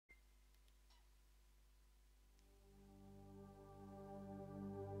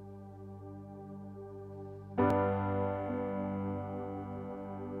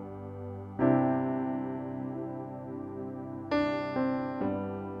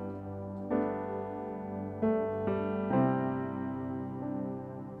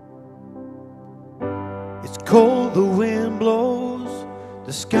cold the wind blows,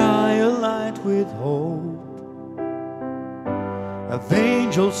 the sky alight with hope, of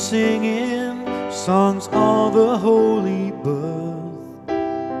angels singing songs of a holy birth.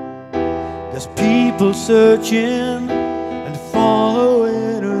 There's people searching and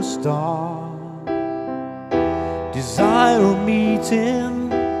following a star, desire a meeting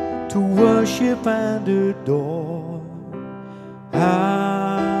to worship and adore.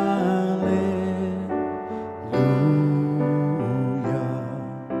 Hallelujah,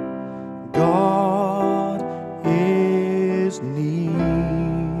 God is near.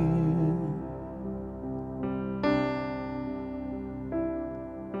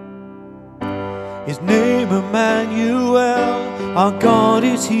 His name Emmanuel, our God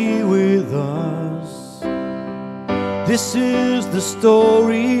is here with us. This is the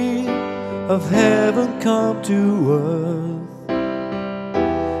story of heaven come to earth,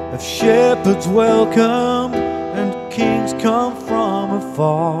 of shepherds welcome and kings come from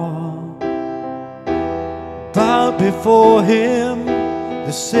afar, bowed before him,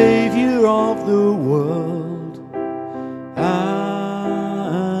 the Savior of the world. Hallelujah,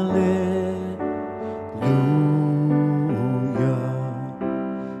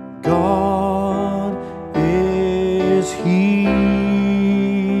 God is here.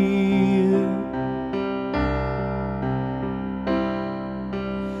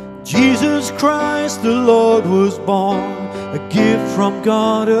 Jesus Christ the Lord was born, a gift from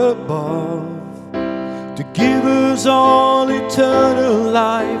God above, to give us all eternal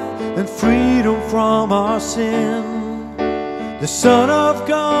life and freedom from our sin. The Son of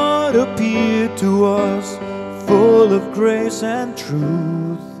God appeared to us, full of grace and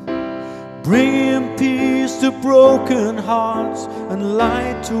truth, bringing peace to broken hearts and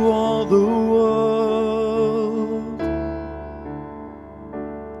light to all the world.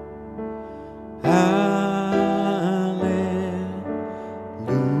 Hallelujah,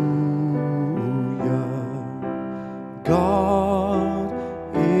 God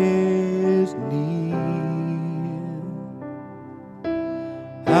is near.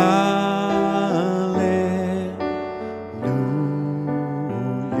 Hallelujah,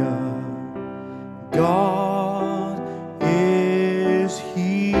 God is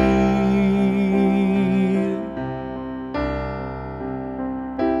here.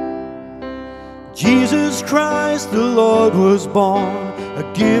 Jesus Christ the Lord was born, a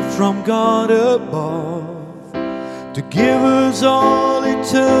gift from God above, to give us all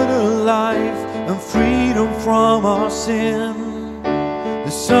eternal life and freedom from our sin. The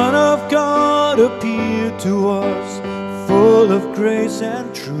Son of God appeared to us, full of grace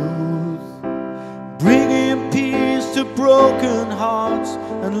and truth, bringing peace to broken hearts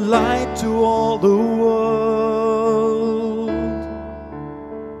and light to all the world.